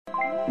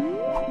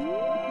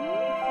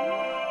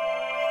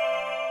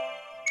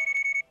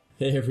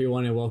Hey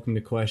everyone, and welcome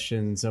to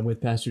Questions. I'm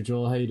with Pastor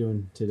Joel. How you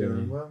doing today?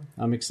 Doing well.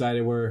 I'm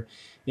excited. We're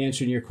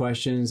answering your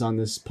questions on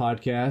this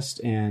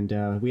podcast,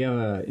 and we have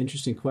an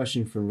interesting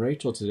question from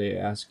Rachel today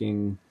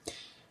asking,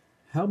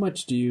 how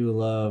much do you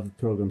love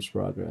Pilgrim's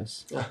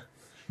Progress?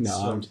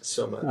 No,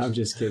 so much. I'm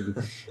just kidding.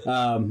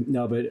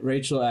 No, but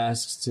Rachel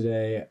asks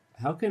today,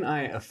 how can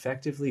I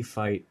effectively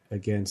fight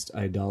against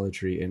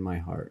idolatry in my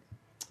heart?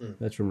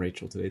 That's from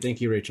Rachel today.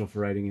 Thank you, Rachel, for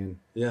writing in.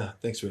 Yeah,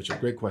 thanks, Rachel.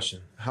 Great question.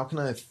 How can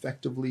I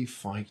effectively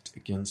fight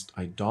against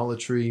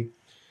idolatry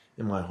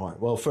in my heart?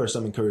 Well, first,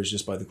 I'm encouraged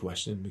just by the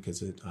question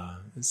because it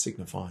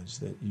signifies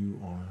that you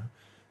are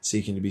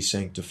seeking to be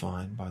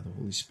sanctified by the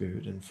Holy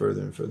Spirit and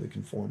further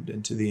conformed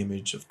into the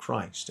image of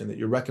Christ, and that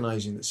you're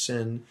recognizing that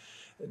sin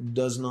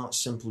does not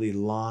simply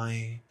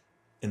lie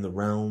in the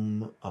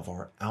realm of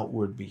our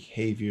outward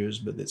behaviors,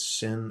 but that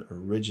sin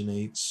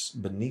originates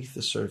beneath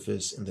the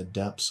surface in the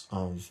depths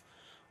of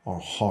our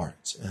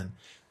hearts. And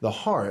the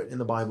heart in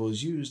the Bible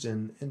is used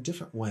in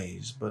different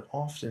ways, but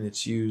often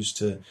it's used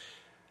to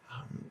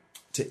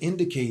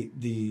indicate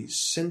the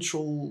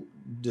central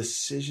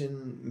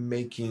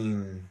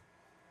decision-making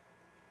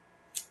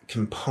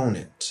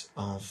component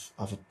of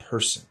a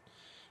person.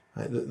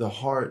 Right? The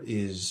heart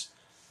is,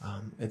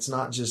 it's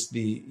not just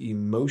the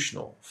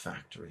emotional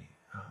factory.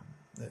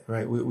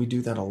 Right, we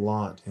do that a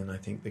lot in, I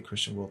think, the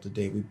Christian world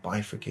today. We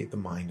bifurcate the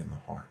mind and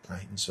the heart,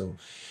 right? And so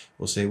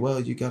we'll say,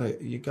 well, you got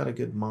a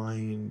good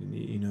mind,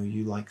 and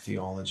you like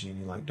theology and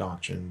you like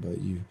doctrine, but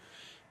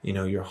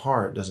your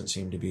heart doesn't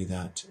seem to be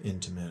that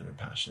intimate or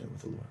passionate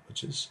with the Lord,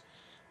 which is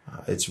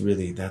it's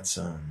really a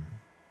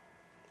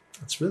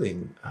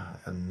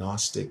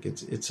Gnostic.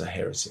 It's a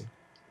heresy.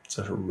 It's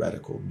a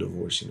heretical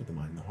divorcing of the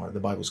mind and the heart. The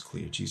Bible's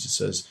clear. Jesus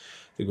says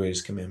the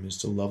greatest commandment is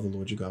to love the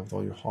Lord your God with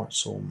all your heart,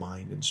 soul,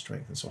 mind, and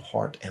strength. And so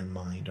heart and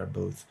mind are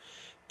both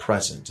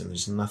present. And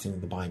there's nothing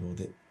in the Bible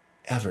that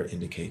ever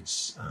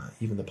indicates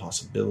even the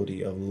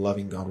possibility of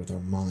loving God with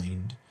our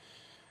mind,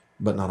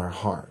 but not our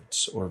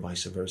hearts, or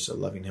vice versa,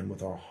 loving him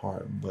with our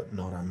heart, but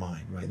not our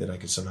mind, right? That I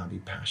could somehow be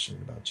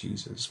passionate about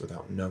Jesus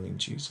without knowing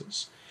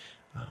Jesus.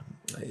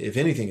 If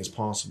anything is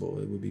possible,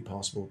 it would be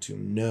possible to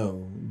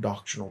know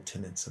doctrinal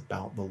tenets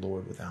about the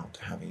Lord without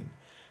having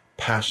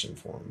passion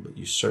for him, but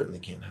you certainly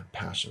can't have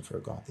passion for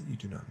a God that you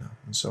do not know.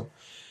 And so,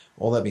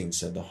 all that being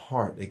said, the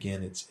heart,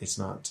 again, it's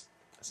not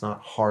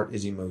heart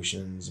is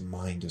emotions,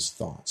 mind is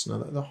thoughts.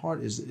 No, the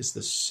heart is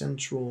the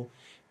central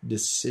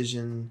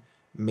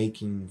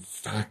decision-making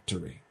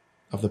factory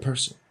of the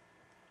person.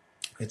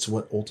 It's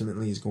what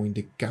ultimately is going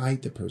to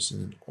guide the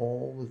person in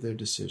all of their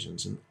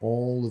decisions and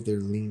all of their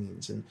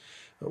leanings, and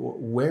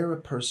where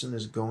a person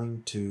is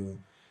going to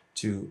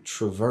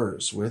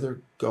traverse, where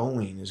they're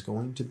going is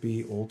going to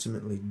be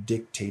ultimately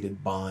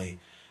dictated by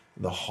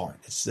the heart.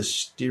 It's the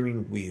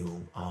steering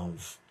wheel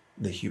of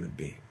the human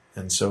being.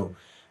 And so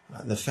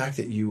the fact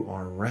that you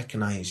are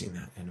recognizing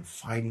that and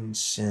fighting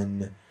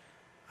sin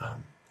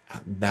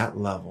at that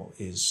level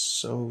is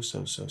so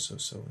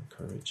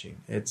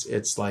encouraging.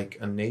 It's like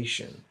a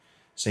nation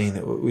saying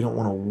that we don't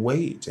want to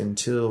wait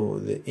until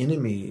the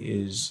enemy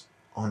is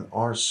on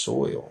our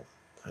soil,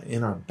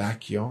 in our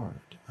backyard,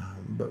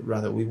 but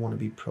rather we want to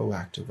be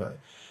proactive.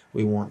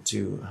 We want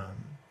to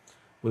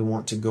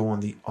go on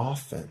the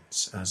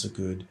offense as a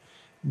good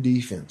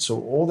defense. So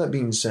all that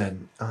being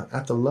said,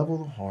 at the level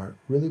of the heart,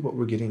 really what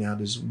we're getting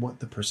at is what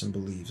the person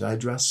believes. I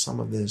addressed some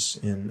of this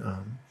in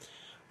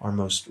our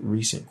most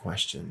recent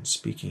question,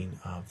 speaking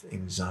of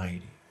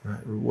anxiety.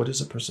 Right? What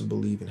does a person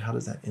believe, and how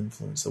does that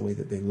influence the way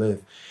that they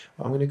live?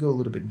 Well, I'm going to go a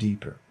little bit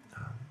deeper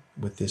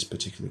with this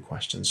particular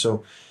question.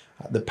 So,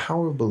 the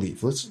power of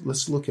belief.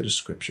 Let's look at a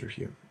scripture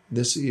here.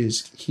 This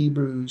is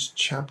Hebrews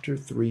chapter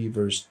 3,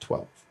 verse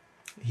 12.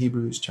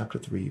 Hebrews chapter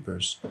 3,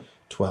 verse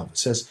 12. It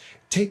says,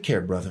 "Take care,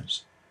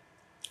 brothers,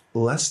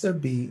 lest there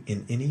be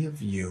in any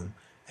of you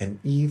an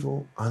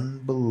evil,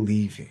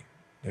 unbelieving,"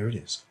 there it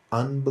is,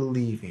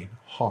 unbelieving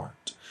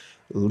heart,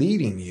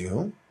 leading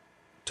you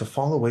to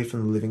fall away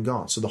from the living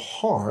God. So the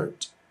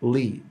heart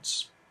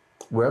leads.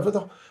 Whatever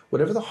the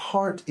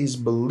heart is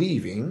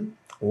believing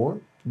or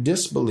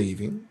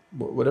disbelieving,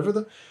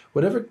 whatever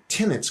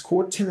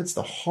core tenets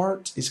the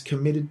heart is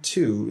committed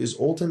to, is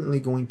ultimately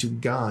going to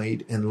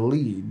guide and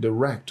lead,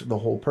 direct the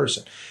whole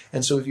person.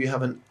 And so if you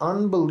have an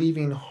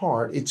unbelieving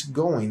heart,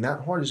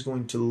 that heart is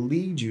going to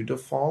lead you to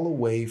fall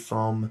away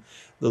from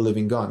the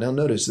living God. Now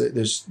notice that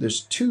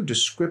there's two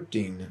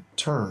descripting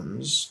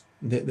terms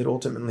that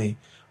ultimately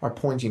are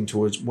pointing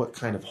towards what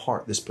kind of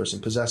heart this person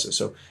possesses.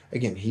 So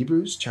again,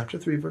 Hebrews chapter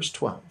 3, verse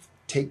 12.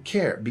 Take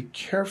care, be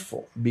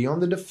careful, be on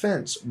the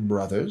defense,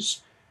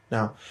 brothers.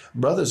 Now,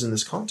 brothers in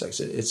this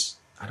context,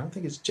 I don't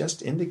think it's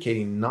just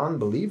indicating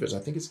non-believers. I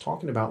think it's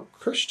talking about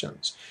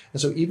Christians. And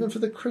so even for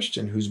the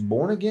Christian who's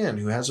born again,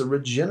 who has a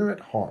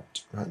regenerate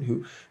heart, right,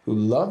 who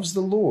loves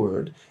the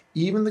Lord,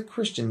 even the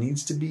Christian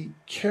needs to be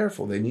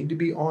careful. They need to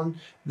be on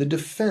the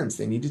defense.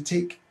 They need to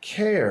take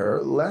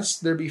care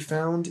lest there be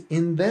found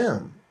in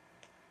them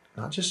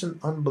not just an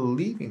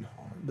unbelieving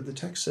heart, but the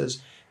text says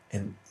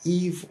an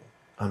evil,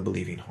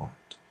 unbelieving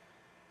heart.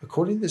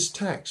 According to this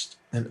text,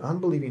 an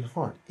unbelieving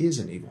heart is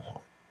an evil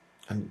heart.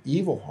 An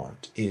evil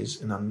heart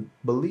is an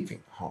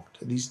unbelieving heart.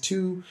 These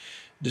two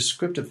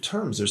descriptive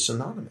terms are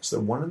synonymous.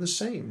 They're one and the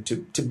same.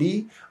 To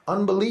be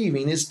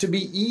unbelieving is to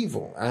be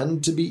evil,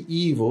 and to be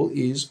evil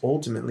is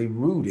ultimately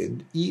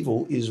rooted.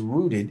 Evil is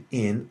rooted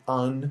in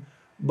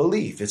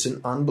unbelief. It's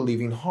an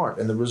unbelieving heart.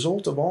 And the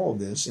result of all of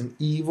this, an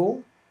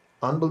evil,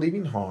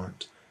 unbelieving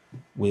heart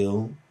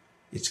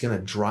it's going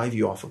to drive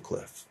you off a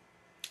cliff.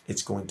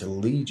 It's going to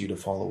lead you to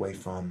fall away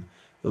from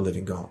the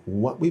living God.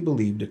 What we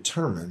believe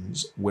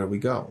determines where we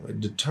go. It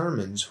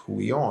determines who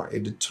we are.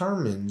 It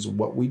determines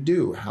what we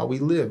do, how we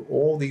live,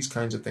 all these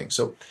kinds of things.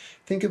 So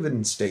think of it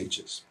in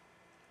stages.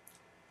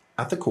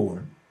 At the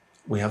core,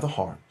 we have the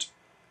heart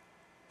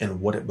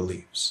and what it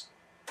believes.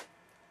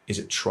 Is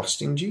it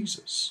trusting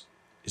Jesus?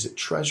 Is it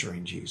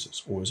treasuring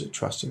Jesus? Or is it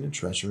trusting and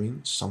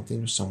treasuring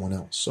something or someone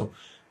else? So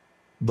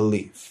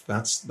belief,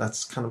 that's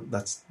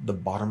the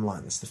bottom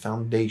line. That's the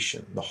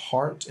foundation, the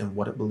heart and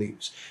what it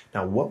believes.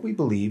 Now, what we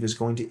believe is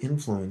going to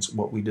influence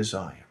what we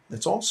desire.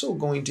 It's also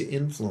going to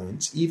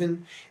influence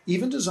even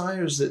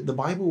desires that the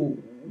Bible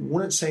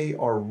wouldn't say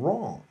are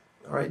wrong.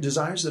 All right,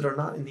 desires that are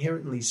not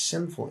inherently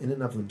sinful in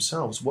and of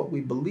themselves. What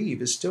we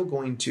believe is still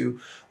going to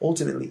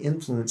ultimately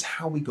influence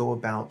how we go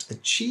about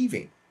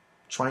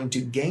trying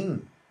to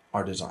gain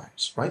our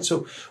desires, right?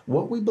 So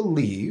what we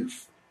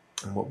believe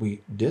and what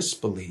we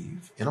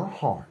disbelieve in our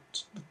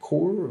heart, the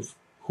core of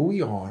who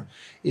we are,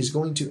 is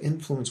going to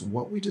influence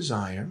what we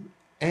desire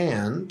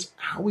and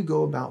how we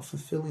go about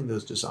fulfilling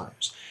those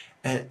desires.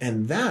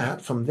 And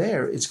that, from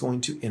there, it's going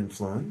to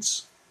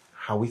influence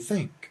how we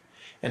think.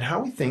 And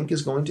how we think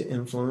is going to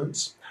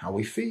influence how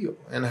we feel.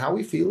 And how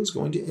we feel is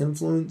going to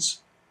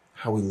influence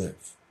how we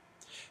live.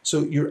 So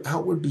your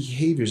outward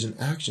behaviors and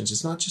actions,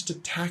 it's not just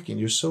attacking.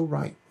 You're so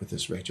right with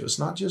this, Rachel. It's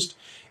not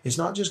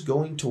just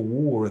going to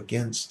war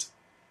against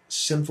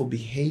sinful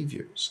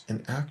behaviors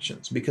and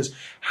actions, because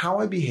how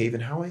I behave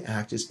and how I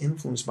act is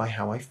influenced by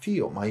how I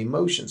feel, my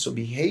emotions. So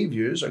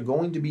behaviors are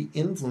going to be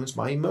influenced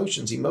by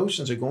emotions.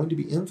 Emotions are going to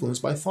be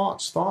influenced by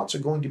thoughts. Thoughts are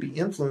going to be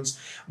influenced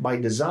by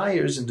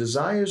desires, and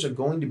desires are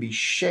going to be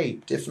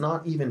shaped, if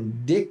not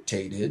even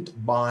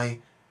dictated, by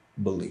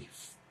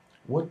belief.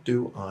 What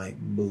do I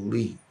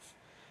believe?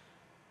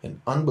 An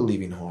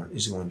unbelieving heart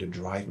is going to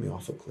drive me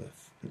off a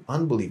cliff. An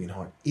unbelieving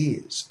heart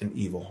is an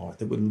evil heart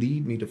that would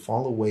lead me to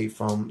fall away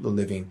from the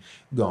living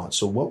God.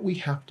 So what we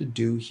have to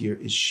do here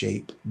is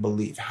shape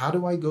belief. How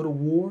do I go to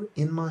war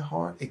in my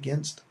heart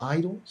against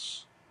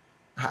idols?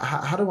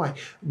 How do I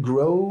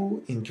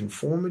grow in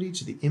conformity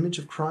to the image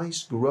of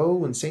Christ,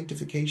 grow in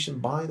sanctification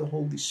by the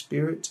Holy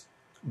Spirit,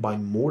 by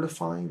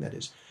mortifying, that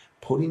is,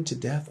 putting to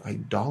death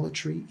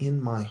idolatry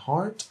in my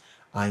heart?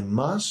 I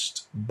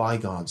must, by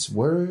God's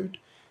word,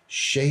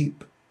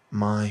 shape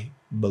my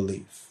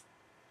belief.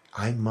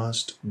 I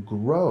must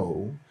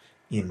grow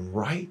in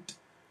right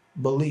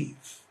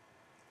belief.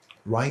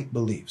 Right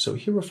belief. So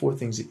here are 4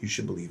 things that you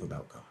should believe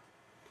about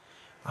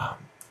God.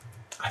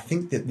 I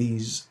think that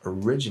these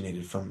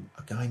originated from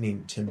a guy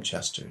named Tim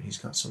Chester. He's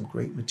got some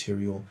great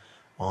material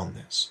on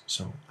this.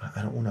 So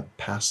I don't want to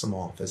pass them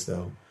off as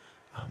though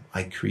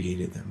I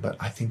created them, but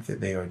I think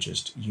that they are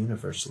just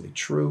universally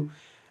true.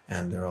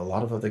 And there are a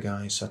lot of other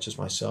guys, such as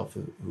myself,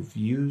 who've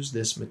used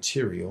this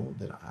material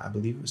that I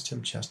believe it was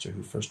Tim Chester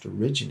who first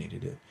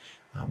originated it,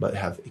 but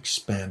have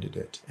expanded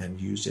it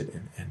and used it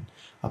and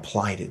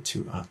applied it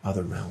to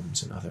other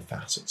realms and other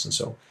facets. And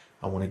so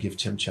I want to give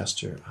Tim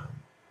Chester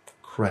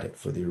credit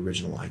for the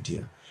original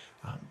idea.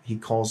 He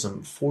calls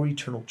them 4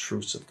 eternal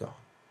truths of God,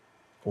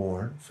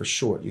 or for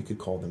short, you could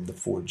call them the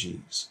 4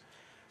 G's.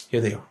 Here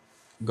they are.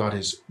 God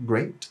is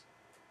great.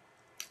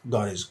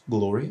 God is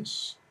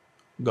glorious.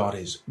 God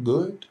is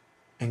good,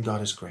 and God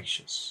is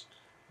gracious.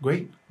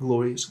 Great,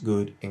 glorious,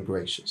 good, and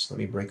gracious. Let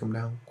me break them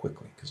down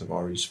quickly because I've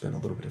already spent a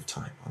little bit of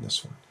time on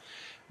this one.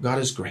 God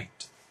is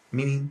great,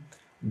 meaning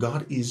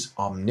God is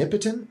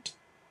omnipotent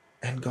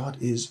and God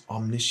is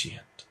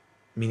omniscient,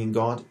 meaning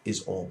God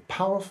is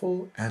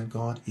all-powerful and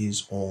God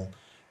is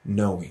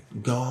all-knowing.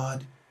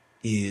 God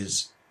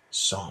is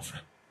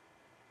sovereign.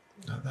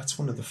 Now, that's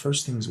one of the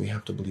first things we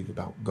have to believe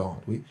about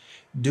God.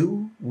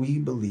 Do we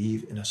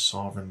believe in a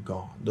sovereign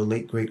God? The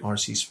late, great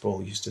R.C.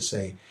 Sproul used to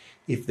say,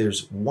 if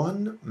there's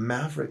one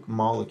maverick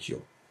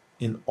molecule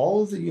in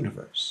all of the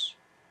universe,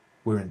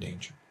 we're in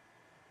danger.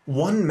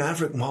 One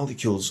maverick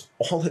molecule is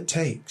all it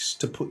takes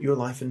to put your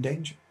life in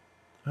danger.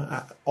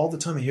 All the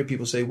time I hear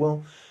people say,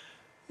 well,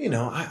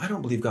 I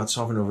don't believe God's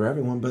sovereign over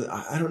everyone, but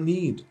I don't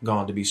need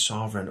God to be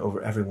sovereign over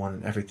everyone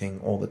and everything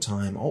all the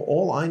time.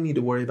 All I need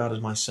to worry about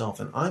is myself,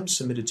 and I'm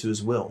submitted to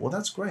his will. Well,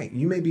 that's great.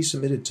 You may be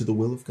submitted to the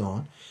will of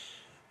God,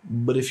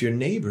 but if your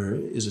neighbor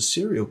is a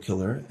serial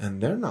killer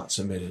and they're not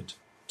submitted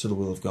to the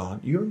will of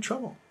God, you're in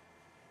trouble.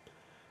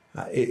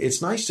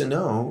 It's nice to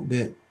know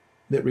that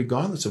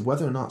regardless of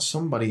whether or not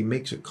somebody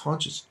makes a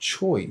conscious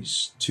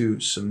choice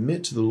to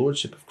submit to the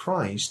lordship of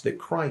Christ, that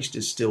Christ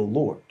is still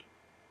Lord.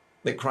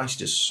 That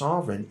Christ is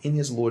sovereign in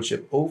his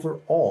lordship over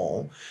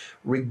all,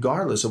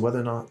 regardless of whether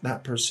or not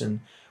that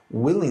person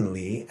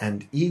willingly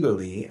and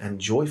eagerly and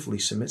joyfully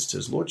submits to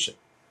his lordship.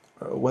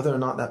 Whether or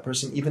not that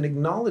person even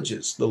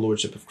acknowledges the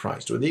lordship of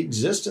Christ or the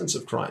existence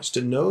of Christ,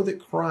 to know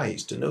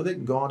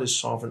that God is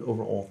sovereign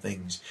over all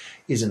things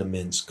is an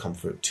immense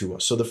comfort to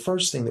us. So the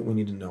first thing that we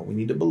need to know, we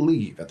need to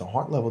believe at the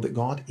heart level that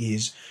God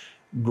is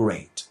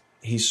great.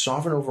 He's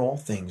sovereign over all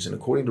things. And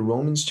according to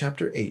Romans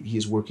chapter 8, he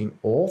is working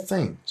all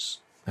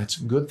things. That's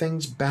good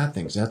things, bad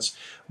things. That's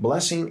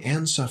blessing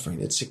and suffering.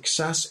 It's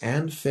success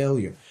and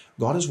failure.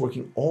 God is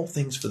working all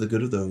things for the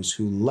good of those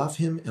who love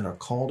him and are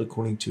called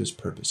according to his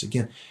purpose.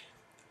 Again,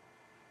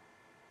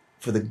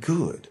 for the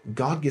good,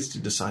 God gets to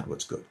decide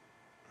what's good.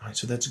 Right?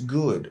 So that's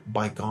good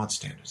by God's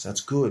standards.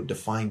 That's good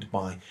defined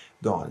by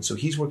God. And so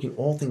he's working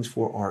all things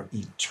for our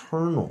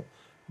eternal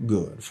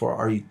good, for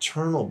our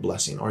eternal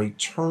blessing, our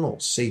eternal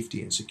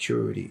safety and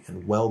security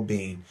and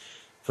well-being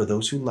for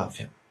those who love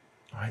him.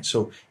 All right.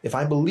 So if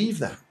I believe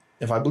that,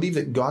 if I believe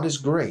that God is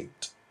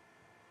great,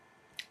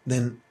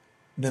 then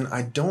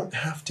I don't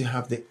have to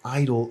have the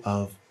idol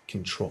of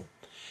control.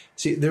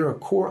 See, there are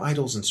core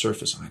idols and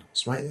surface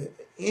idols, right?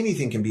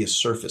 Anything can be a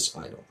surface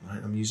idol,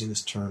 right? I'm using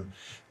this term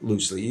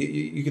loosely.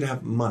 You could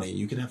have money,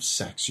 you could have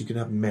sex, you could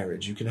have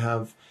marriage, you could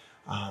have,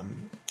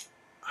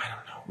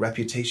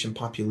 reputation,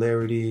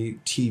 popularity,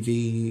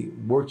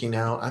 TV, working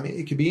out. I mean,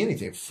 it could be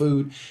anything,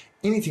 food.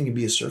 Anything can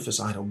be a surface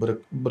idol,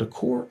 but a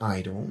core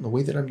idol, the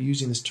way that I'm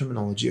using this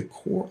terminology, a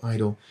core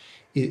idol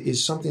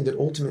is something that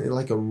ultimately,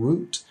 like a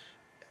root,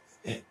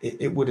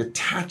 it would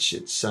attach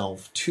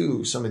itself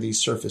to some of these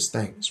surface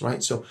things,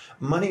 right? So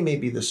money may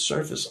be the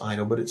surface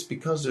idol, but it's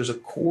because there's a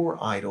core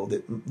idol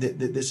that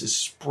this is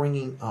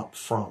springing up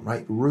from,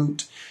 right?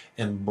 Root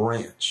and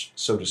branch,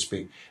 so to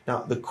speak. Now,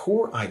 the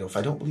core idol, if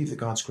I don't believe that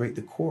God's great,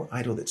 the core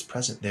idol that's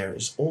present there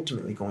is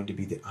ultimately going to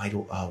be the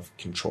idol of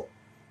control.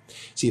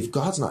 See, if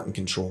God's not in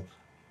control,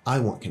 I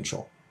want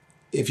control.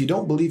 If you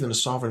don't believe in a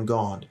sovereign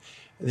God,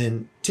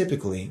 then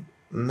typically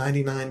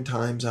 99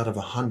 times out of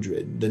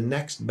 100, the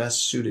next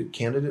best suited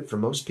candidate for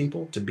most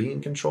people to be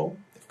in control,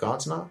 if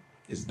God's not,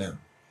 is them.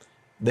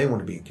 They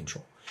want to be in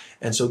control.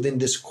 And so then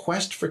this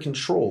quest for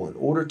control in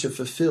order to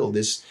fulfill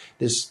this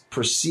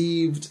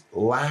perceived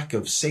lack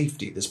of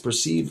safety, this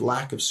perceived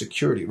lack of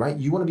security, right?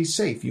 You want to be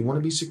safe. You want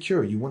to be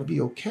secure. You want to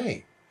be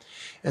okay.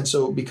 And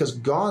so because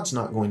God's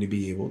not going to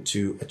be able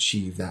to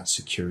achieve that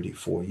security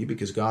for you,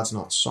 because God's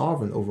not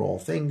sovereign over all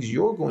things,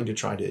 you're going to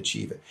try to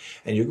achieve it.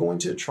 And you're going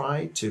to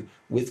try to,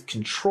 with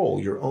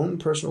control, your own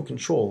personal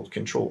control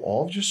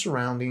all of your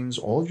surroundings,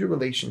 all of your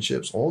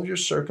relationships, all of your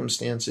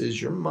circumstances,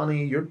 your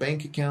money, your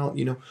bank account,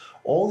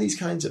 all these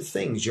kinds of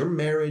things, your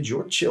marriage,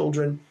 your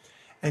children,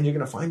 and you're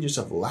going to find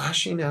yourself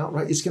lashing out,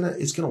 right? It's going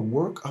to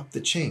work up the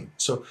chain.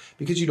 So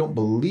because you don't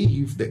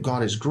believe that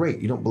God is great,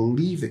 you don't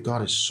believe that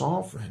God is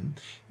sovereign,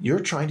 you're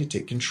trying to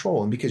take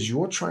control. And because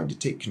you're trying to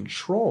take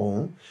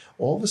control,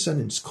 all of a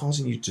sudden it's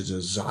causing you to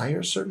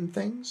desire certain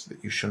things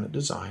that you shouldn't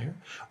desire,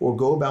 or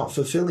go about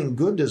fulfilling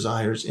good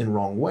desires in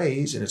wrong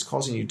ways, and it's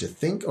causing you to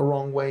think a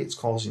wrong way, it's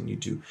causing you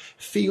to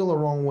feel a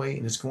wrong way,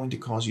 and it's going to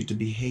cause you to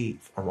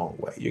behave a wrong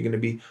way. You're going to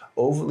be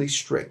overly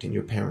strict in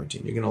your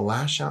parenting. You're going to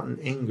lash out in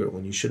anger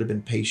when you should have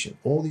been patient.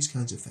 All these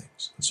kinds of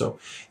things. And so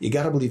you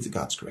got to believe that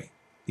God's great.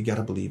 You got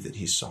to believe that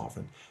he's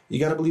sovereign. You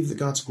got to believe that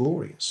God's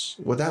glorious.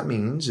 What that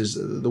means is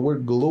the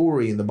word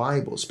glory in the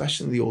Bible,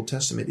 especially in the Old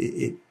Testament,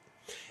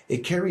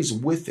 it carries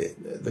with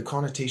it the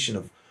connotation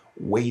of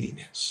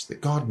weightiness,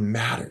 that God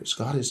matters.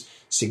 God is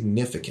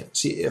significant.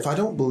 See, if I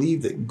don't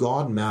believe that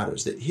God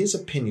matters, that his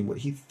opinion, what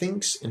he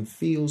thinks and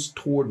feels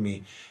toward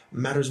me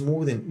matters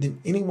more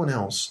than anyone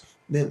else,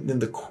 then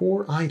the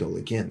core idol,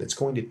 again, that's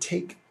going to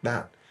take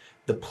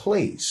the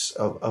place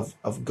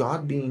of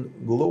God being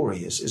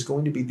glorious is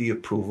going to be the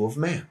approval of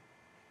man.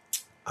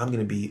 I'm going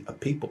to be a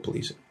people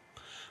pleaser.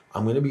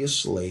 I'm going to be a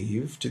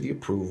slave to the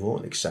approval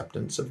and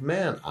acceptance of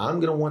man. I'm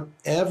going to want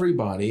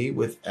everybody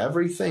with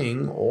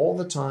everything all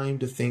the time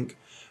to think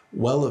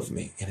well of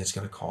me. And it's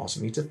going to cause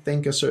me to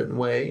think a certain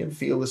way and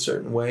feel a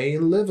certain way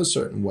and live a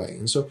certain way.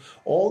 And so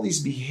all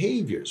these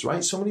behaviors,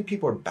 right? So many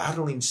people are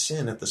battling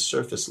sin at the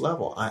surface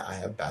level. I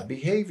have bad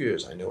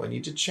behaviors. I know I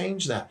need to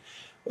change that.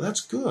 Well,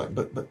 that's good,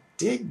 but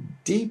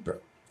dig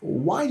deeper.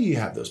 Why do you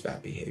have those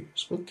bad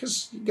behaviors? Well,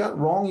 because you got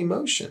wrong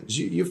emotions.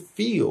 You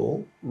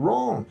feel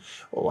wrong.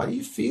 Well, why do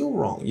you feel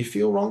wrong? You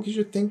feel wrong because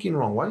you're thinking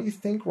wrong. Why do you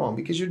think wrong?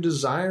 Because you're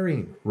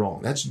desiring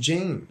wrong. That's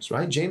James,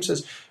 right? James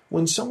says,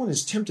 when someone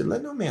is tempted,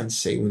 let no man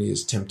say when he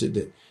is tempted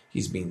that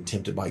he's being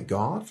tempted by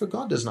God, for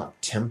God does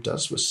not tempt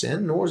us with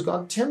sin, nor is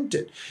God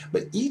tempted.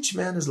 But each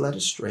man is led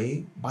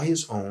astray by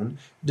his own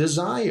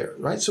desire,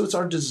 right? So it's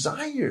our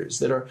desires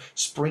that are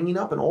springing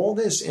up and all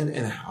this. And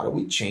how do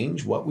we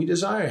change what we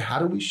desire? How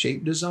do we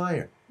shape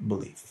desire?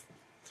 Belief.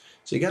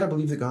 So you got to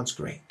believe that God's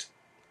great.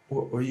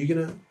 Or you're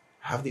going to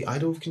have the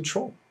idol of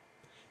control.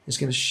 It's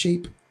going to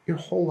shape your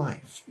whole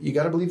life. You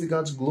got to believe that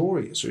God's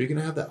glorious, or you're going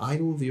to have the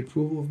idol of the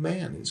approval of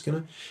man. You're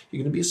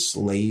going to be a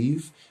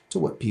slave to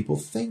what people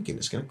think, and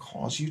it's going to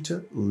cause you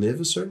to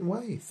live a certain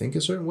way, think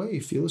a certain way,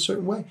 feel a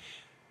certain way.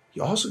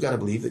 You also got to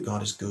believe that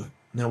God is good.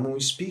 Now, when we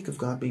speak of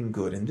God being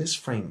good in this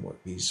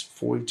framework, these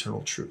four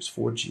eternal truths,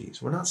 four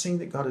G's, we're not saying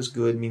that God is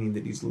good, meaning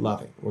that he's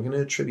loving. We're going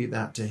to attribute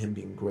that to him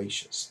being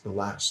gracious, the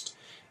last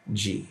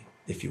G,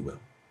 if you will.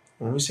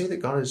 When we say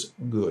that God is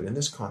good in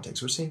this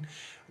context, we're saying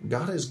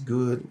God is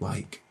good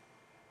like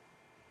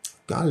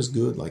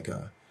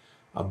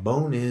a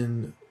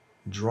bone-in,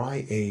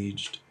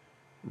 dry-aged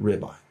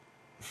ribeye.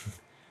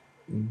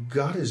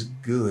 God is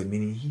good,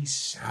 meaning he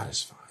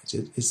satisfies.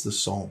 It's the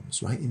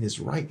Psalms, right? In his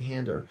right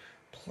hand are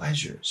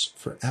pleasures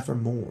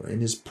forevermore.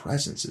 In his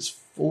presence is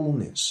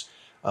fullness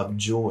of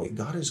joy.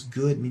 God is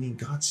good, meaning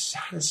God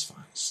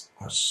satisfies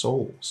our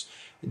souls.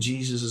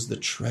 Jesus is the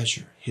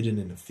treasure hidden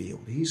in a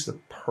field. He's the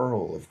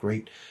pearl of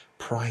great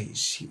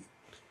price.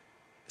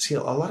 See,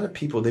 a lot of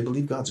people, they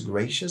believe God's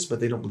gracious, but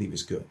they don't believe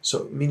he's good.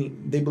 So,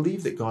 meaning they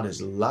believe that God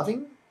is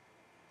loving,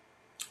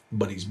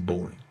 but he's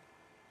boring.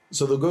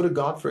 So they'll go to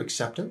God for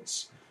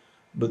acceptance,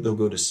 but they'll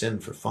go to sin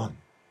for fun.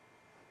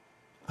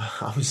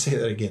 I would say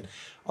that again.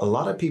 A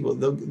lot of people,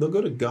 they'll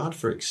go to God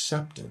for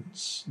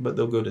acceptance, but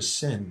they'll go to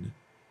sin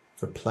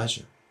for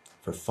pleasure,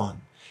 for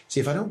fun. See,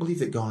 if I don't believe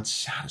that God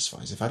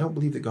satisfies, if I don't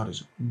believe that God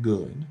is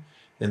good,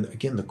 then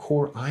again, the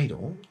core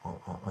idol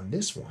on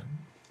this one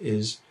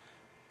is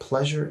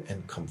pleasure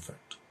and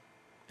comfort.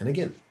 And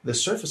again, the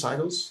surface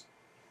idols,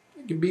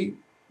 it can be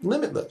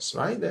limitless,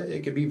 right?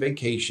 It could be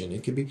vacation.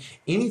 It could be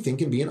anything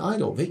can be an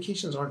idol.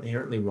 Vacations aren't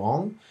inherently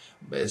wrong.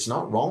 It's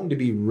not wrong to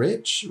be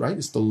rich, right?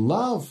 It's the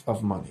love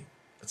of money.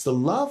 It's the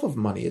love of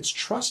money. It's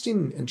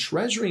trusting and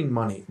treasuring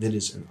money that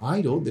is an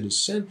idol, that is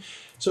sin.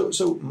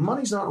 So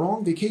money's not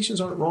wrong.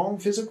 Vacations aren't wrong.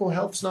 Physical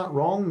health's not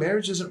wrong.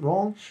 Marriage isn't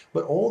wrong.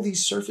 But all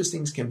these surface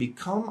things can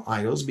become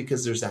idols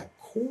because there's that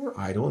core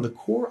idol. And the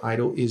core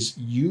idol is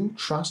you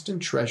trust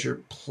and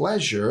treasure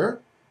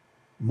pleasure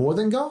more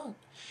than God.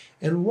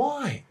 And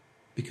why?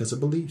 Because of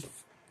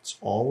belief. It's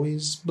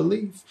always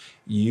belief.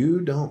 You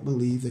don't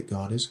believe that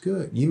God is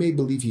good. You may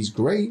believe he's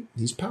great,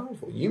 he's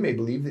powerful. You may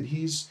believe that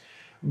he's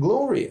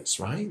glorious,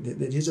 right?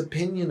 That his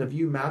opinion of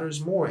you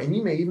matters more. And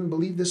you may even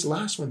believe this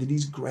last one, that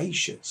he's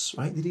gracious,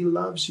 right? That he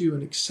loves you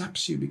and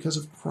accepts you because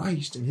of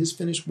Christ and his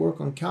finished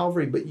work on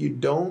Calvary. But you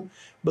don't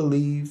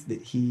believe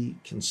that he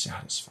can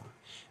satisfy.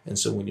 And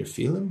so when you're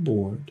feeling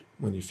bored,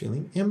 when you're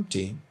feeling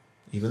empty,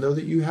 even though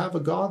that you have a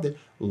God that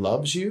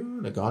loves you,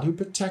 and a God who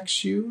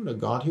protects you, and a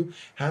God who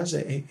has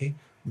a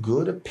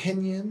good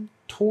opinion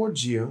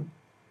towards you,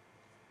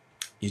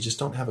 you just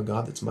don't have a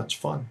God that's much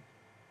fun.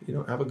 You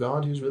don't have a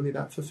God who's really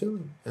that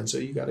fulfilling. And so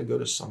you got to go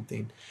to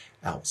something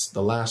else.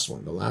 The last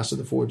one, the last of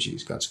the four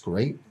G's. God's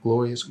great,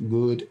 glorious,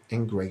 good,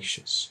 and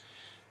gracious.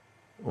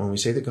 When we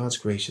say that God's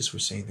gracious, we're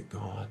saying that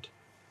God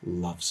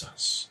loves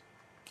us.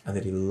 And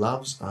that he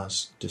loves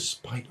us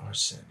despite our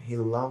sin. He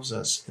loves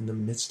us in the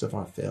midst of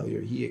our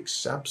failure. He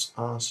accepts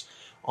us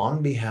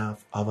on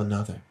behalf of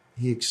another.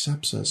 He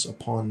accepts us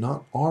upon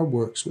not our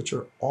works, which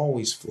are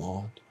always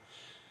flawed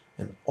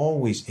and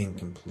always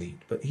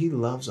incomplete, but he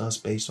loves us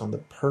based on the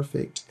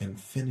perfect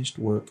and finished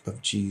work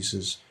of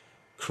Jesus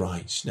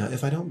Christ. Now,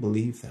 if I don't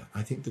believe that,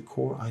 I think the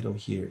core idol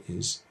here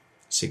is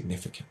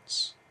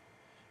significance.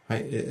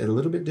 Right? A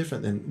little bit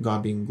different than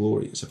God being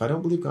glorious. If I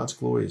don't believe God's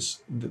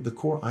glorious, the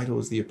core idol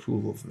is the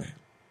approval of man.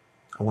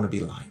 I want to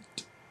be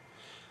liked.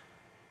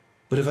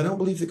 But if I don't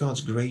believe that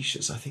God's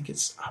gracious, I think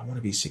I want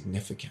to be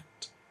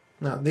significant.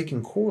 Now, they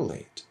can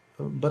correlate,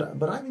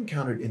 but I've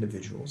encountered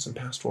individuals in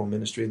pastoral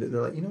ministry that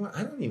they're like, you know what,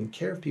 I don't even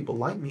care if people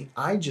like me.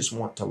 I just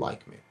want to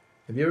like me.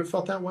 Have you ever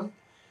felt that way?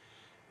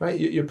 Right?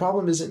 Your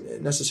problem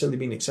isn't necessarily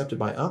being accepted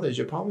by others.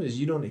 Your problem is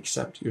you don't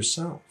accept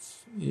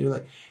yourself. You're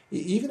like,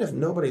 even if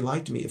nobody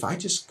liked me, if I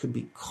just could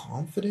be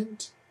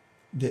confident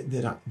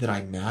that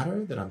I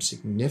matter, that I'm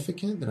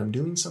significant, that I'm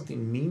doing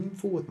something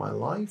meaningful with my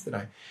life,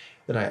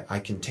 that I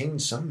contain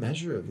some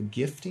measure of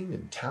gifting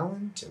and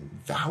talent and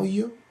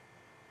value,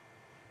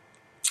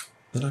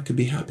 then I could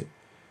be happy.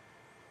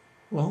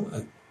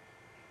 Well,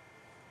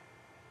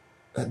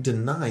 that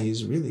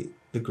denies really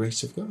the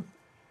grace of God.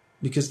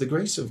 Because the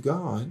grace of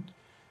God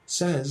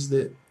says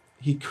that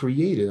he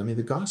created,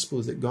 the gospel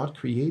is that God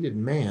created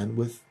man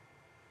with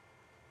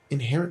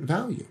inherent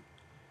value.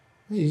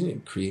 He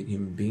didn't create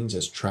human beings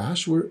as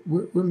trash. We're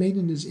made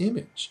in his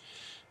image.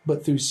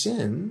 But through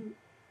sin,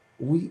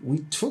 we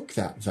took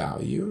that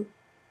value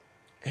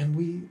and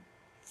we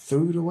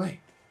threw it away.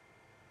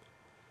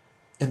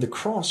 And the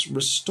cross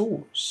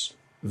restores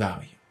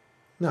value.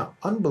 Now,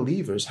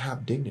 unbelievers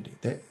have dignity.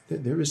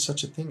 There is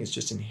such a thing as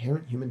just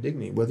inherent human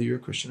dignity, whether you're a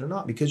Christian or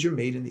not, because you're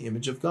made in the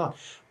image of God.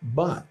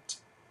 But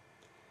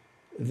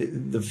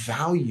the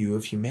value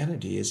of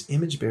humanity as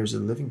image bearers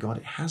of the living God,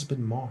 it has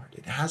been marred.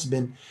 It has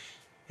been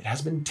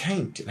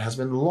tainted. It has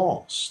been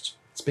lost.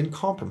 It's been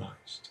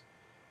compromised.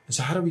 And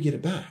so how do we get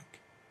it back?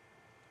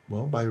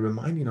 Well, by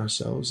reminding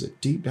ourselves that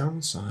deep down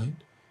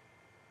inside,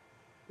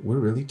 we're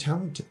really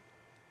talented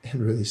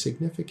and really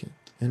significant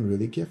and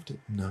really gifted.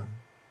 No.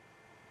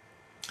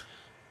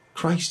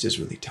 Christ is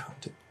really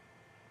talented.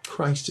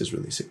 Christ is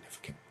really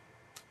significant.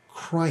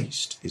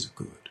 Christ is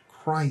good.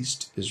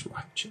 Christ is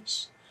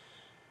righteous.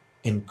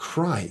 In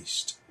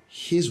Christ,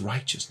 his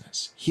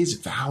righteousness, his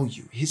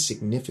value, his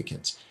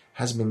significance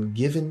has been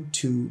given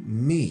to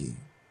me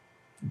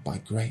by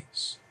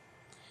grace.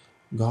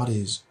 God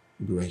is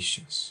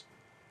gracious.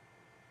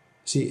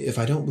 See, if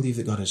I don't believe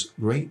that God is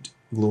great,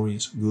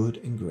 glorious, good,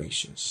 and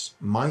gracious,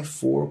 my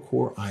 4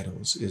 core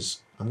idols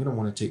is I'm going to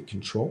want to take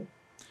control.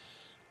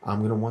 I'm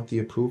going to want the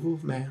approval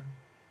of man.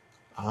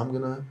 I'm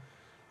going to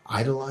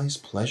idolize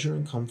pleasure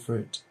and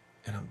comfort.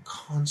 And I'm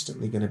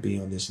constantly going to be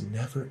on this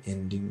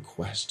never-ending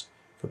quest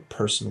for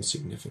personal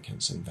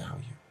significance and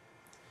value.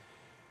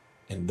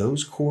 And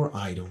those core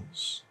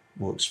idols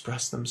will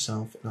express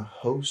themselves in a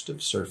host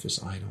of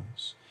surface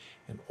idols.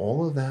 And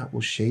all of that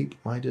will shape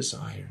my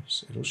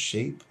desires. It'll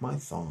shape my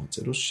thoughts.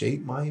 It'll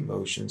shape my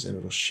emotions. And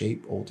it'll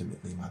shape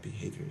ultimately my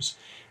behaviors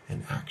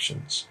and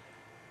actions.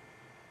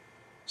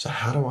 So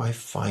how do I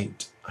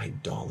fight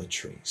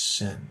idolatry,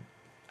 sin,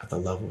 at the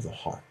level of the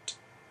heart?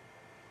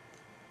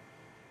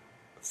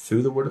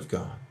 Through the Word of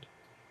God,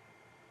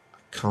 I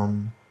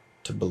come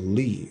to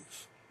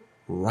believe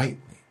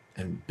rightly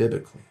and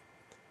biblically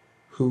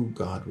who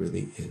God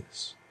really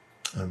is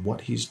and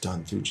what He's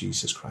done through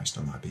Jesus Christ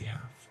on my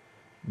behalf.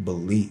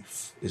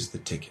 Belief is the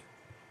ticket.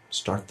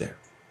 Start there.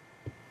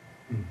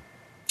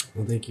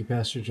 Well, thank you,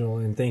 Pastor Joel,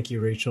 and thank you,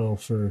 Rachel,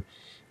 for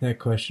that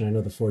question. I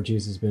know the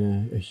 4Gs has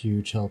been a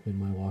huge help in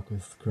my walk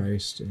with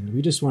Christ, and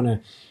we just want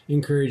to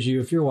encourage you,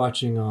 if you're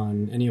watching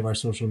on any of our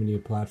social media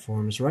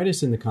platforms, write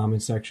us in the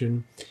comments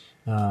section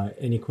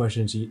any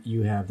questions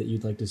you have that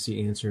you'd like to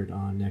see answered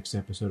on next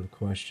episode of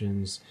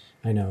Questions.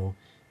 I know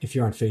if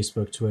you're on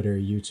Facebook, Twitter,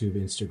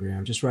 YouTube,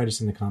 Instagram, just write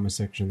us in the comment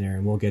section there,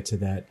 and we'll get to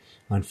that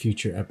on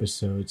future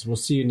episodes. We'll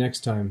see you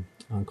next time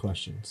on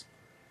Questions.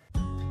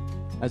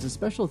 As a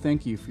special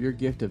thank you for your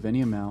gift of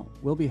any amount,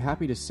 we'll be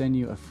happy to send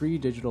you a free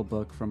digital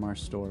book from our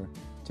store.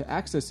 To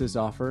access this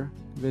offer,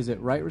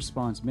 visit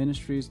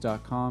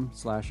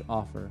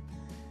rightresponseministries.com/offer.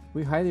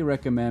 We highly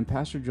recommend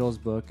Pastor Joel's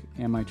book,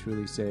 Am I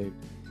Truly Saved?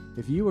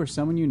 If you or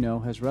someone you know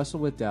has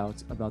wrestled with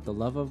doubts about the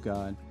love of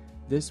God,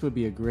 this would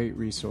be a great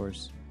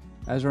resource.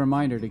 As a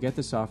reminder, to get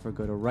this offer,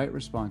 go to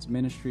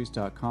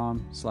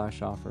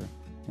rightresponseministries.com/offer.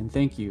 And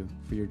thank you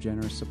for your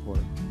generous support.